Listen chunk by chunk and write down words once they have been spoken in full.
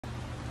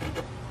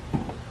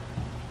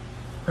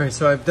Alright,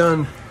 so I've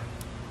done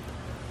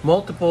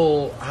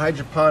multiple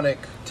hydroponic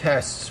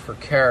tests for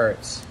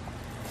carrots,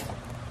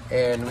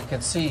 and we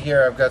can see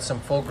here I've got some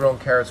full-grown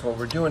carrots. What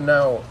we're doing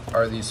now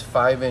are these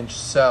 5-inch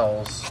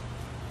cells,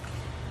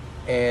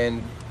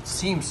 and it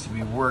seems to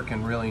be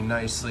working really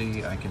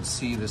nicely. I can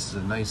see this is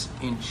a nice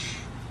inch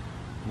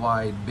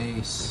wide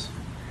base.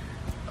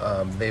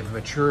 They've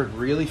matured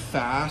really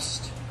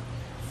fast,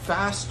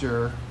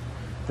 faster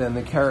than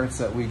the carrots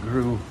that we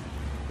grew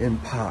in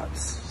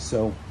pots.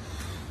 So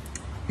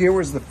here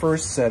was the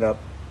first setup,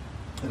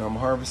 and I'm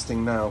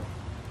harvesting now.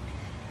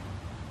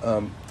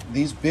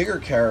 These bigger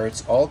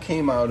carrots all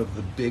came out of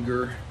the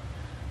bigger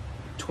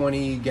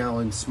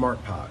 20-gallon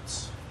smart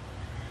pots.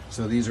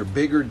 So these are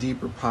bigger,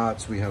 deeper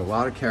pots. We had a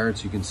lot of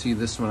carrots. You can see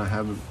this one, I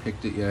haven't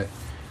picked it yet.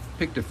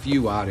 Picked a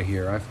few out of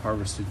here. I've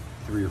harvested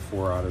 3 or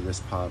 4 out of this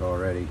pot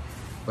already,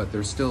 but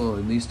there's still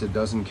at least a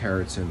dozen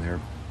carrots in there.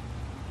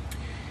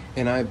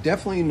 And I've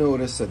definitely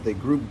noticed that they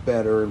grew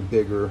better and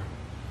bigger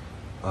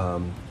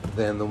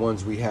than the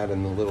ones we had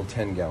in the little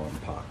 10-gallon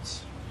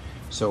pots.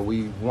 So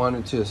we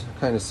wanted to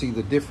kind of see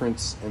the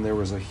difference, and there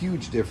was a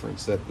huge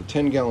difference that the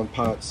 10-gallon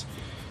pots,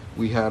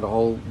 we had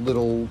all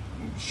little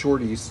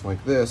shorties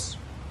like this,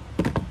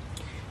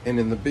 and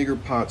in the bigger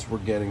pots we're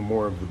getting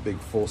more of the big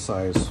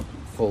full-size,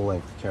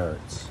 full-length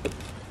carrots.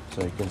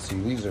 So you can see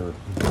these are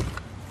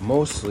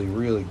mostly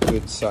really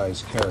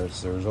good-sized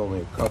carrots. There's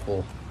only a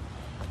couple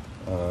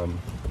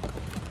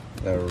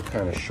that were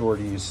kind of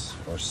shorties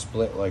or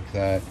split like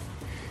that,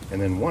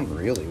 and then one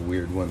really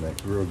weird one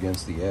that grew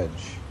against the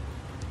edge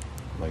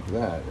like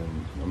that,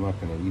 and I'm not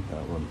going to eat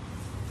that one.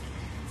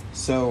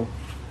 So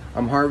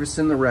I'm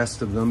harvesting the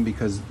rest of them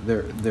because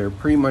they're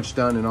pretty much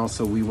done, and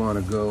also we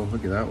want to go,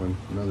 look at that one,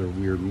 another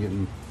weird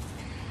mutant.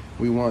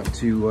 We want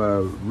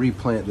to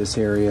replant this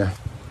area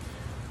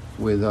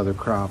with other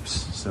crops,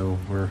 so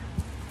we're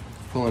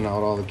pulling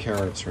out all the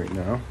carrots right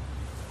now,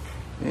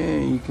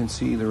 and you can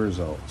see the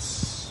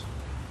results.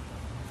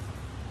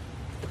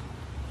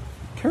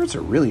 Carrots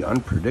are really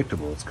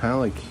unpredictable. It's kind of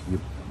like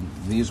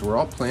these were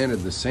all planted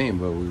the same,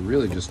 but we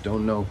really just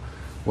don't know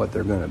what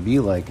they're going to be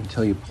like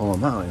until you pull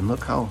them out. And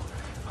look how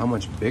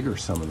much bigger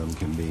some of them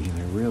can be.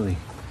 They're really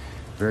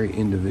very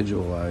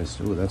individualized.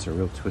 Oh, that's a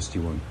real twisty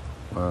one.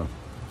 Wow.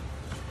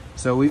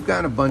 So we've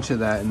got a bunch of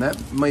that, and that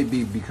might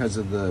be because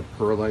of the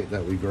perlite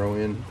that we grow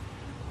in.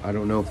 I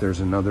don't know if there's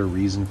another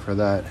reason for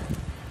that.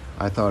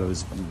 I thought it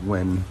was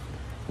when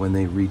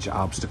they reach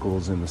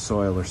obstacles in the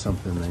soil or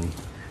something,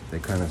 they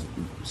kind of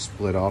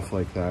split off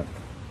like that.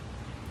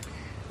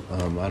 I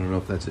don't know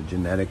if that's a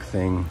genetic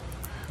thing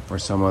or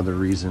some other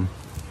reason,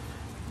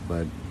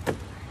 but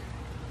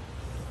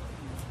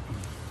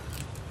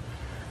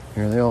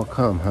here they all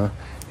come, huh?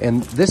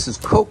 And this is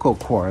cocoa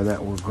coir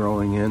that we're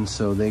growing in,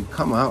 so they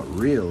come out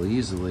real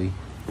easily.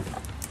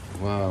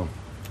 Wow,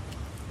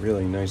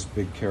 really nice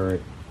big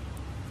carrot.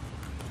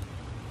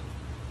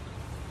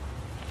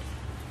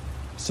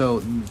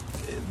 So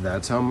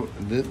that's how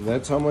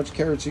much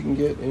carrots you can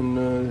get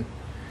in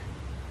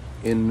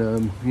you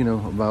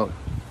know, about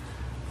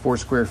 4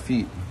 square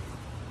feet,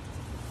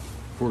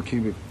 4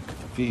 cubic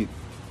feet,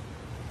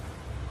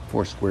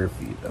 4 square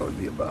feet. That would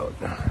be about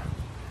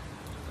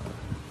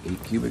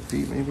 8 cubic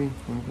feet, maybe.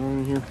 I'm going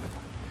in here.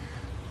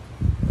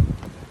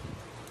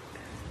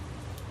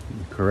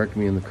 Correct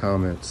me in the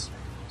comments.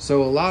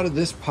 So a lot of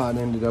this pot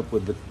ended up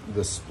with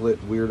the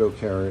split weirdo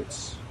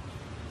carrots,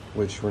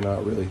 which we're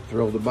not really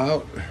thrilled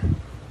about.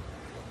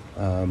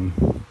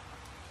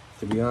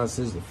 To be honest,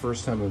 this is the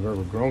first time I've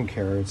ever grown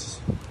carrots,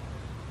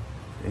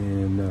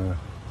 and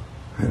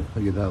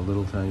look at that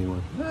little tiny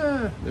one.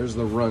 There's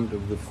the runt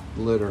of the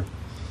litter.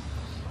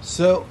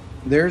 So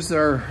there's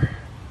our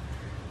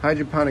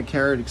hydroponic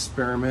carrot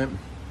experiment.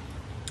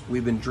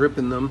 We've been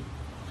dripping them.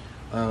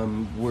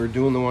 We're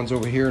doing the ones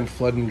over here in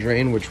flood and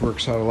drain, which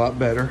works out a lot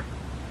better.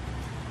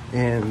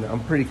 And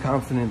I'm pretty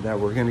confident that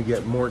we're gonna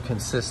get more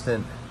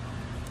consistent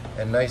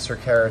and nicer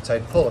carrots.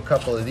 I'd pull a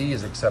couple of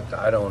these, except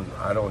I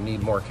don't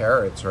need more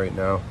carrots right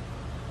now,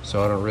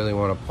 so I don't really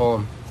want to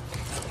pull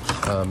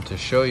them to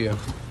show you.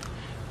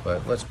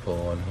 But let's pull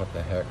one. What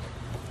the heck?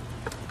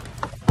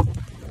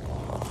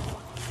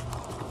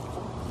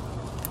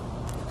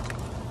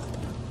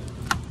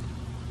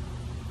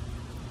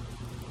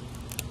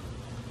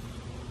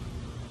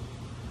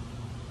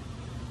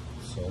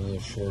 So a little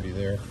shorty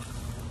there.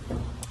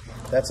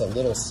 That's a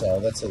little cell.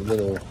 That's a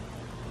little.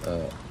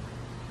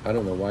 I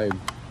don't know why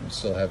we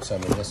still have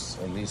some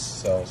in these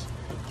cells.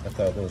 I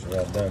thought those were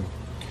all done.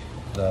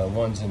 The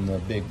ones in the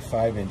big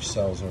 5-inch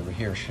cells over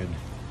here should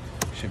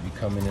be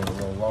coming in a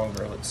little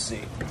longer. Let's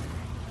see.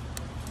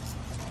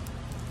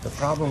 The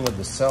problem with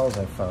the cells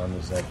I found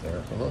is that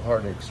they're a little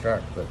hard to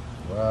extract, but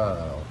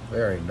wow,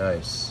 very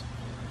nice.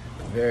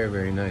 Very,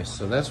 very nice.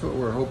 So that's what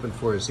we're hoping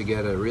for, is to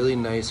get a really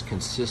nice,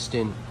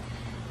 consistent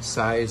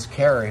size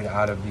carrot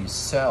out of these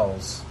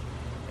cells.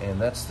 And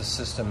that's the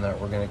system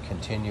that we're going to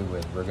continue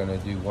with. We're going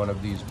to do one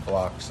of these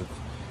blocks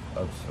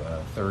of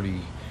 30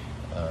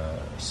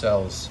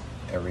 cells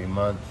every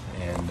month,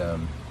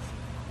 and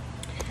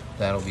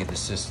that'll be the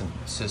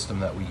system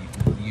that we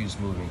use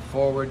moving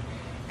forward.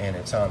 And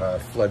it's on a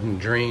flood and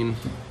drain,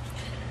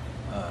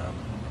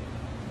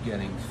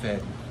 getting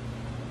fed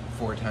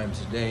 4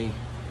 times a day.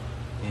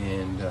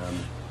 And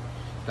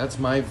that's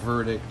my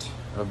verdict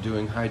of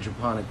doing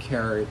hydroponic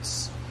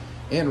carrots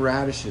and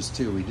radishes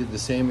too. We did the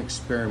same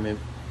experiment,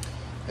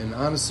 and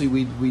honestly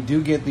we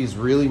do get these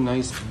really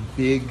nice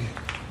big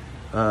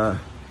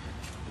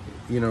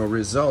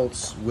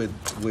results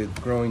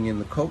with growing in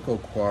the coco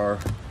coir,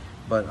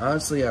 but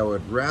honestly I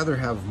would rather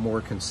have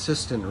more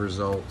consistent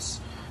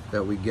results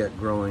that we get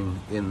growing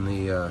in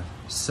the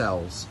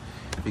cells,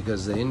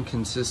 because the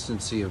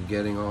inconsistency of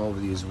getting all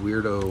of these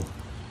weirdo,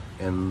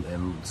 and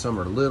some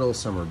are little,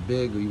 some are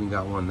big. We even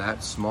got one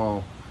that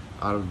small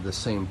out of the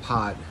same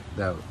pot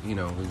that, we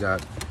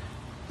got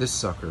this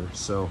sucker.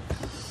 So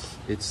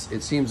it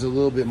seems a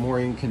little bit more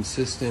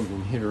inconsistent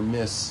and hit or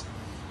miss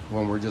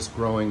when we're just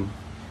growing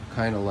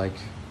kind of like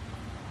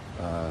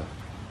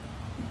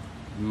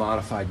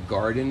modified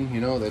garden,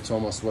 that's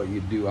almost what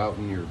you do out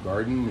in your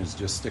garden, is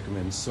just stick them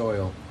in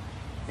soil.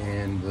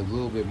 And a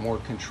little bit more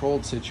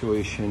controlled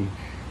situation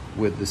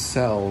with the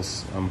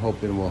cells, I'm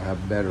hoping we'll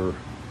have better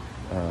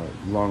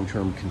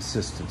long-term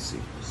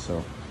consistency.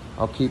 So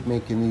I'll keep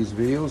making these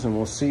videos, and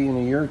we'll see in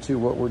a year or two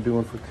what we're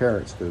doing for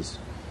carrots, because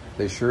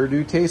they sure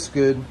do taste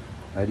good.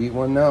 I'd eat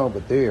one now,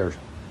 but they are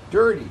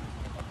dirty.